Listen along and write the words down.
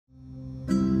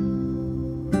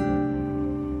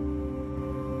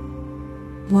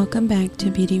Welcome back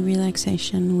to Beauty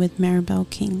Relaxation with Maribel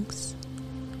Kings.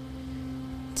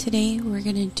 Today we're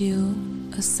going to do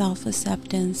a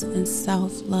self-acceptance and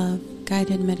self-love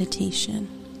guided meditation.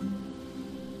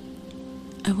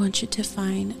 I want you to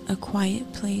find a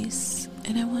quiet place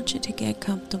and I want you to get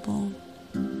comfortable.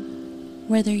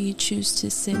 Whether you choose to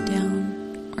sit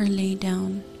down or lay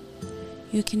down,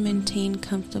 you can maintain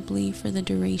comfortably for the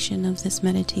duration of this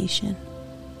meditation.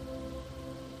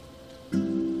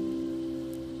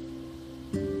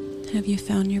 Have you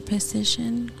found your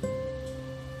position?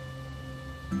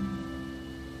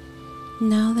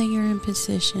 Now that you're in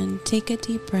position, take a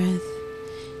deep breath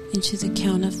into the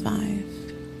count of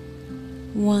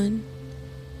 5. 1,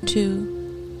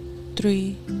 2,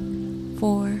 3,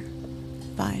 4,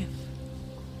 5.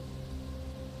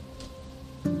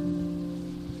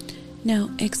 Now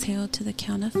exhale to the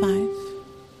count of 5.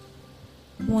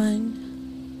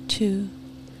 1, 2,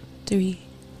 3,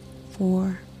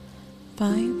 4,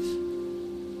 5.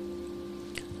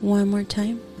 One more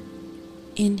time.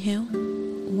 Inhale.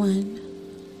 1,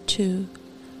 2,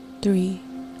 3,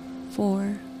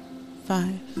 4,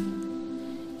 5.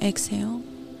 Exhale.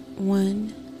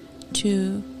 1,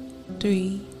 2,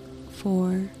 3,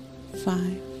 4,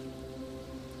 5.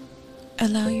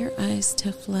 Allow your eyes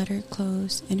to flutter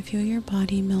close and feel your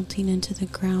body melting into the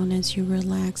ground as you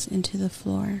relax into the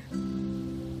floor.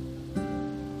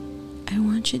 I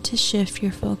want you to shift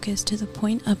your focus to the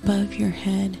point above your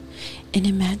head and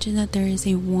imagine that there is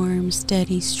a warm,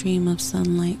 steady stream of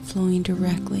sunlight flowing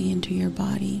directly into your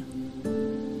body.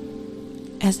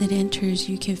 As it enters,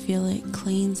 you can feel it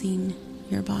cleansing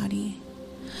your body,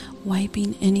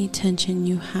 wiping any tension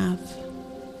you have.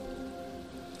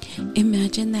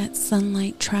 Imagine that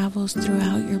sunlight travels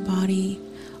throughout your body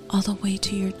all the way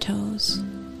to your toes.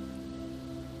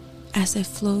 As it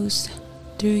flows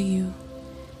through you,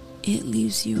 it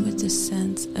leaves you with a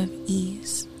sense of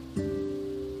ease.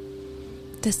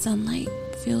 The sunlight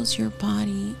fills your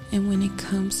body, and when it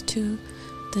comes to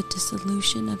the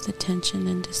dissolution of the tension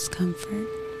and discomfort,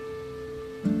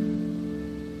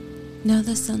 now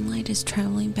the sunlight is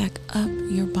traveling back up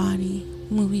your body,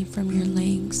 moving from your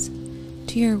legs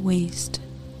to your waist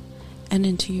and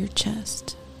into your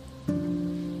chest.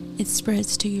 It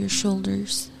spreads to your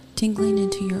shoulders, tingling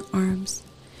into your arms,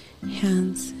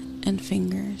 hands, and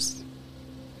fingers.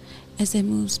 As it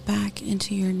moves back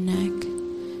into your neck,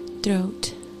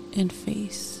 throat, and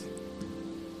face.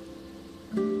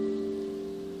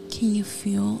 Can you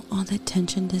feel all the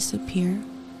tension disappear?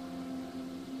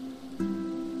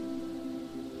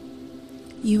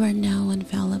 You are now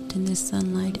enveloped in this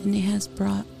sunlight, and it has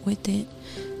brought with it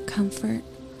comfort,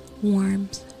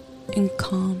 warmth, and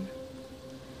calm.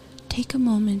 Take a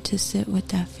moment to sit with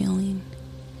that feeling.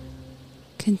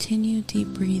 Continue deep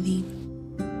breathing.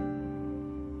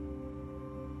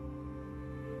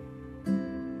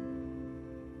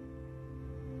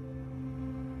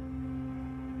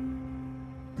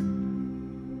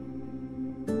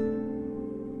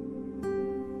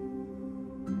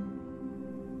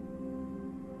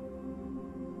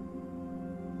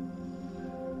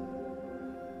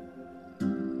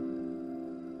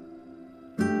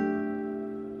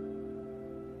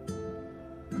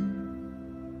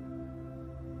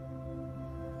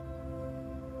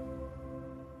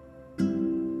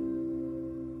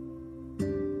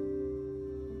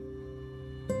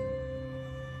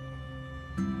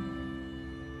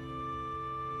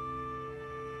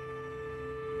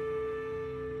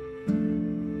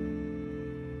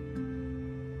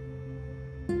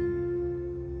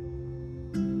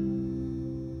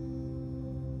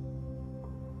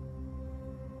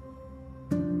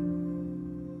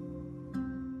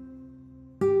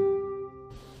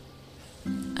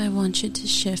 I want you to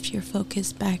shift your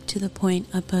focus back to the point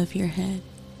above your head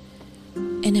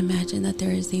and imagine that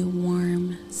there is a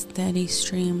warm, steady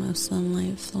stream of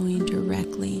sunlight flowing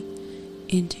directly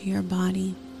into your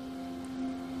body.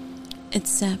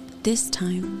 Except this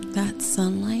time, that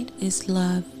sunlight is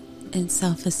love and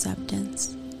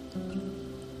self-acceptance.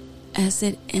 As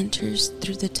it enters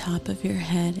through the top of your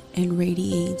head and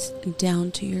radiates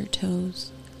down to your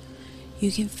toes,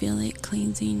 you can feel it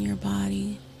cleansing your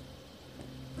body,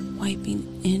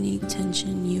 wiping any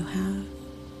tension you have.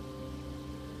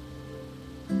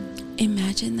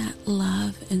 Imagine that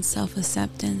love and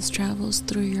self-acceptance travels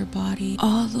through your body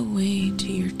all the way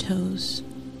to your toes.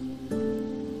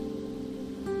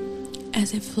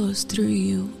 As it flows through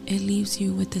you, it leaves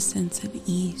you with a sense of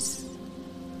ease.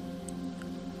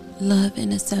 Love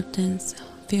and acceptance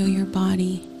fill your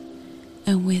body,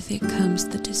 and with it comes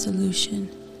the dissolution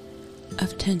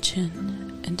of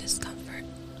tension and discomfort.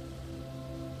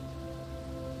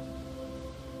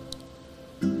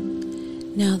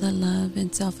 Now the love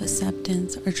and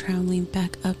self-acceptance are traveling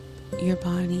back up your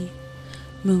body,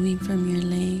 moving from your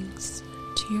legs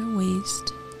to your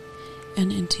waist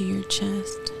and into your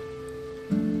chest.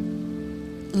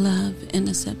 Love and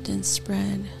acceptance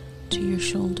spread to your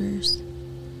shoulders,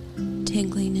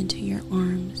 tingling into your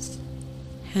arms,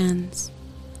 hands,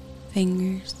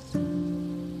 fingers.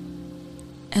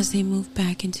 As they move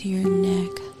back into your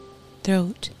neck,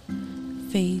 throat,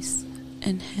 face,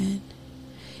 and head,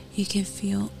 you can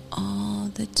feel all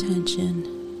the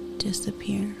tension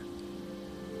disappear.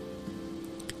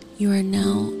 You are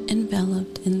now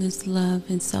enveloped in this love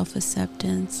and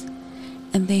self-acceptance,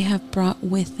 and they have brought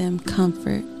with them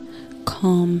comfort,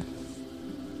 calm,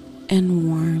 and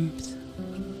warmth.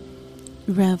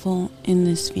 Revel in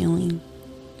this feeling.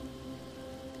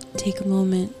 Take a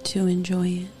moment to enjoy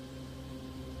it.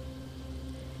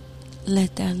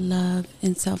 Let that love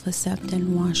and self-acceptance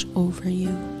wash over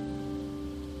you.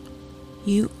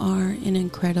 You are an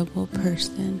incredible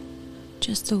person,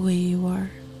 just the way you are.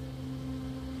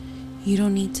 You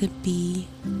don't need to be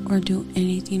or do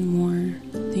anything more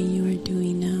than you are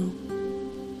doing now.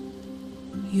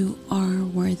 You are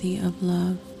worthy of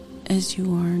love as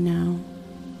you are now.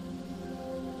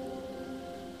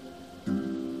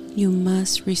 You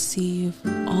must receive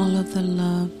all of the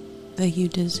love that you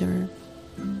deserve.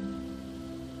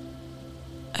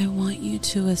 I want you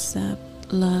to accept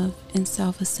love and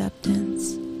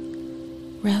self-acceptance.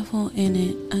 Revel in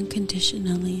it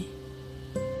unconditionally.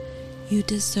 You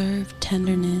deserve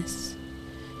tenderness.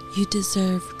 You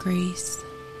deserve grace.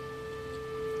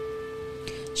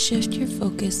 Shift your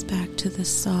focus back to the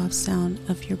soft sound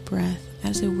of your breath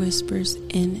as it whispers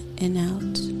in and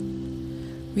out.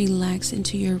 Relax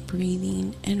into your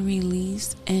breathing and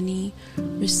release any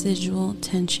residual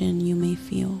tension you may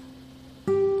feel.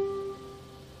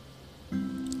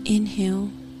 Inhale.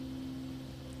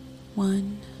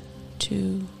 1,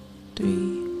 2,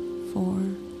 3, 4,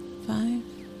 5.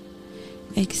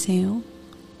 Exhale.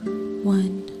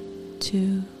 1,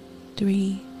 2,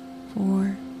 3,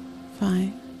 4,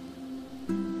 5.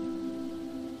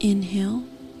 Inhale.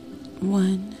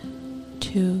 1,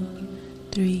 2,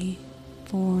 3,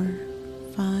 4,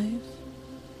 5.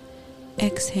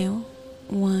 Exhale.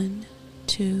 1,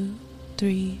 2,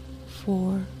 3,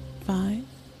 4, 5.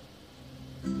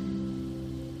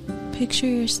 Picture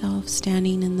yourself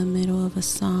standing in the middle of a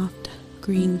soft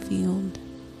green field.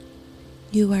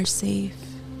 You are safe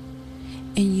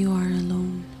and you are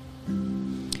alone.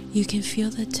 You can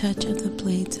feel the touch of the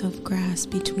blades of grass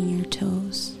between your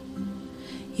toes.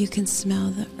 You can smell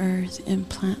the earth and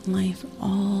plant life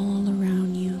all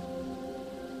around you.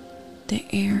 The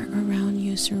air around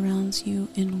you surrounds you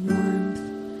in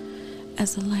warmth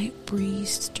as a light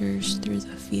breeze stirs through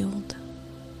the field.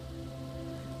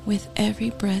 With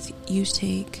every breath you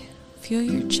take, feel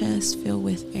your chest fill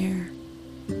with air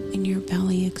and your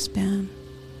belly expand.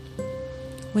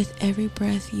 With every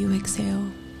breath you exhale,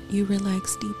 you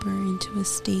relax deeper into a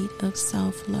state of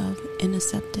self-love and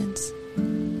acceptance.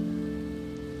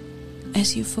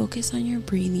 As you focus on your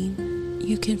breathing,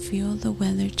 you can feel the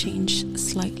weather change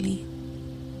slightly.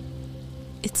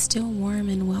 It's still warm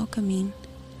and welcoming,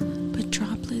 but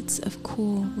droplets of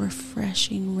cool,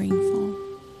 refreshing rainfall.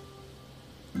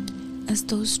 As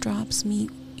those drops meet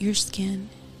your skin,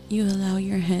 you allow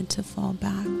your head to fall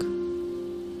back.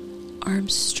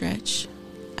 Arms stretch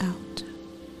out,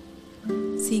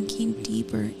 sinking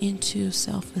deeper into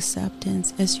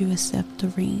self-acceptance as you accept the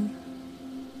rain.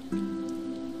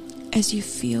 As you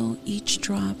feel each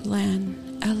drop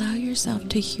land, allow yourself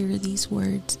to hear these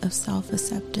words of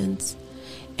self-acceptance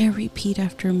and repeat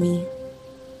after me.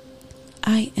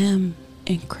 I am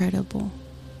incredible.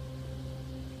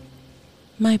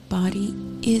 My body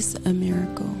is a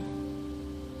miracle.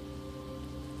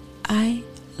 I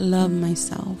love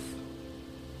myself.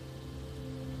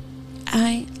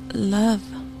 I love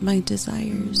my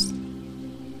desires.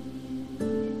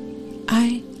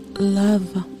 I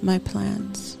love my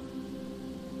plans.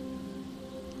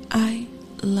 I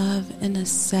love and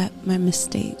accept my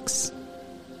mistakes.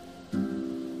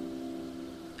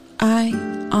 I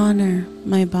honor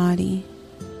my body.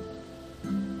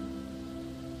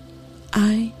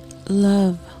 I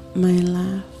love my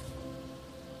laugh.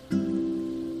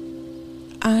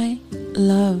 I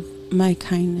love my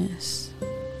kindness.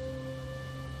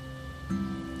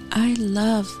 I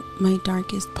love my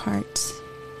darkest parts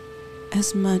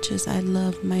as much as I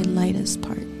love my lightest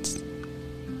parts.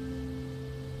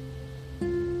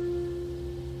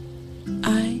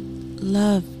 I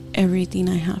love everything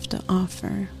I have to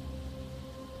offer.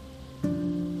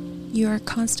 You are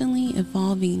constantly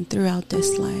evolving throughout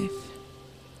this life.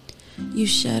 You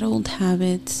shed old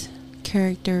habits,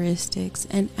 characteristics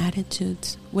and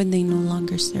attitudes when they no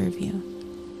longer serve you.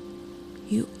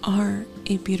 You are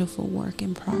a beautiful work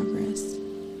in progress,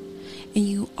 and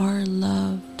you are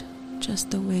loved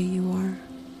just the way you are.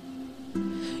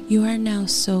 You are now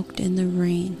soaked in the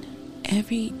rain.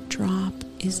 Every drop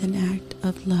is an act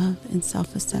of love and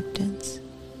self-acceptance.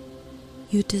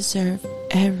 You deserve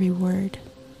every word.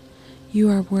 You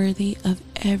are worthy of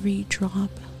every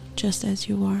drop, just as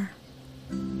you are.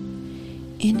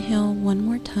 Inhale one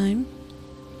more time.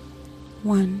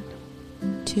 1,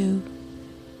 2,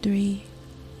 3,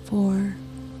 4,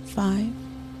 5.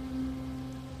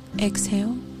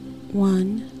 Exhale.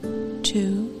 1,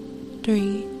 2,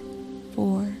 3,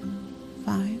 4,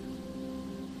 5.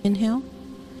 Inhale.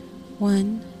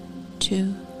 1,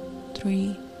 2,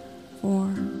 3,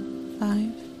 4,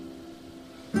 5.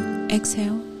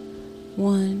 Exhale.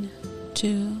 1,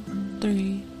 2,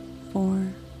 3, 4,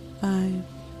 5.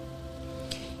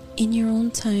 In your own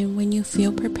time, when you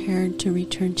feel prepared to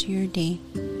return to your day,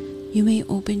 you may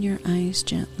open your eyes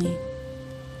gently.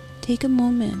 Take a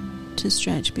moment to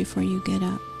stretch before you get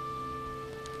up.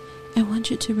 I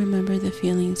want you to remember the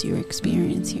feelings you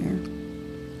experience here.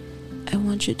 I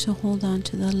want you to hold on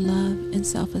to the love and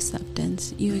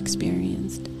self-acceptance you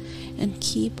experienced and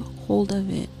keep hold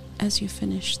of it as you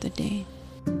finish the day.